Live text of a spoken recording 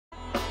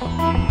You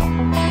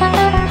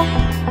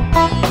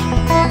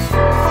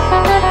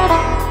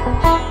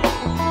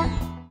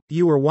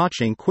are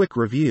watching Quick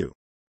Review.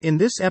 In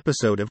this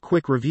episode of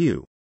Quick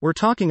Review, we're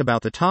talking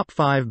about the top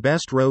 5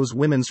 best rose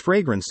women's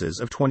fragrances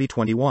of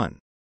 2021.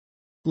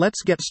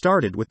 Let's get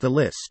started with the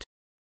list.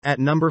 At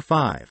number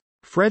 5,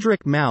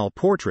 Frederic Malle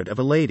Portrait of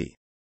a Lady.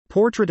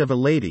 Portrait of a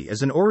Lady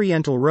is an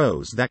oriental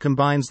rose that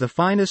combines the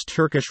finest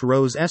Turkish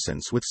rose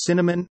essence with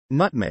cinnamon,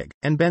 nutmeg,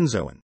 and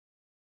benzoin.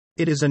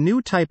 It is a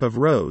new type of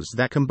rose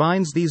that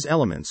combines these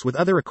elements with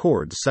other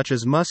accords such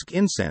as musk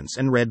incense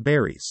and red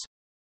berries.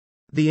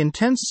 The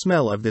intense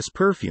smell of this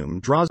perfume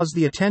draws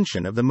the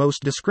attention of the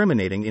most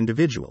discriminating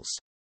individuals.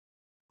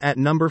 At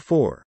number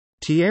 4,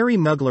 Thierry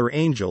Mugler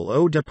Angel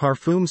Eau De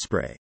Parfum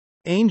Spray.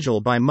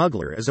 Angel by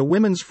Mugler is a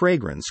women's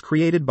fragrance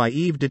created by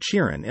Yves de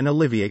Chiron and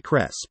Olivier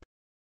Cresp.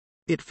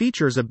 It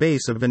features a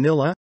base of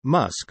vanilla,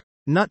 musk,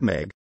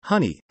 nutmeg,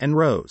 honey, and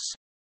rose.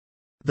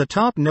 The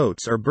top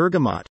notes are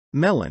bergamot,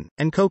 melon,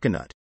 and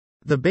coconut.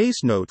 The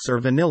base notes are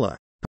vanilla,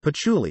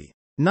 patchouli,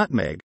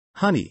 nutmeg,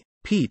 honey,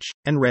 peach,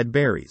 and red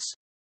berries.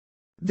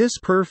 This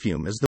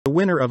perfume is the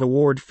winner of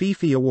Award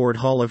Fifi Award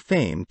Hall of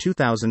Fame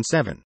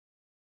 2007.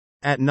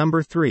 At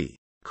number 3,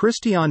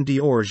 Christian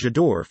Dior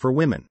J'adore for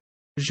Women.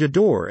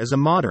 J'adore is a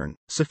modern,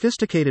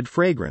 sophisticated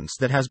fragrance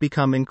that has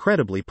become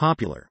incredibly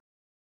popular.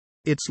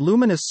 Its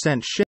luminous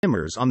scent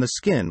shimmers on the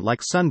skin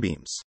like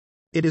sunbeams.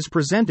 It is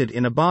presented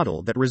in a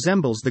bottle that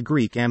resembles the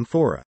Greek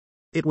amphora.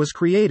 It was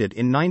created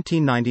in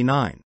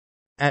 1999.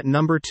 At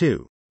number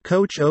 2,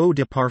 Coach Eau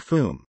De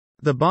Parfum.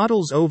 The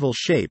bottle's oval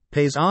shape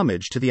pays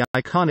homage to the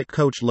iconic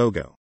Coach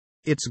logo.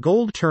 Its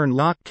gold turn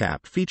lock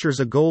cap features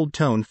a gold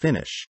tone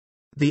finish.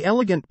 The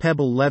elegant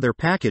pebble leather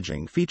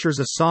packaging features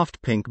a soft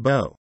pink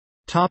bow.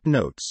 Top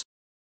notes: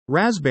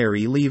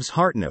 raspberry leaves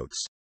heart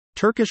notes,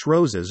 Turkish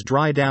roses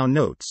dry down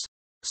notes,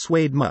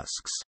 suede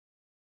musks.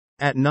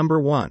 At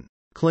number 1,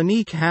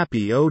 Clinique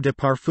Happy Eau De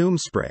Parfum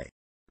Spray.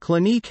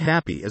 Clinique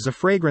Happy is a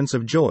fragrance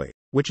of joy,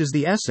 which is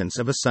the essence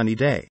of a sunny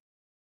day.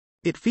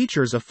 It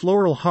features a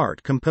floral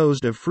heart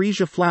composed of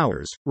freesia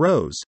flowers,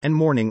 rose, and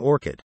morning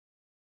orchid.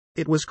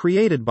 It was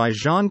created by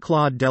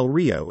Jean-Claude Del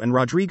Rio and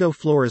Rodrigo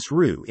Flores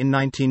Roux in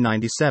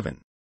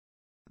 1997.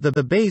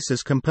 The base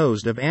is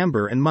composed of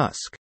amber and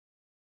musk.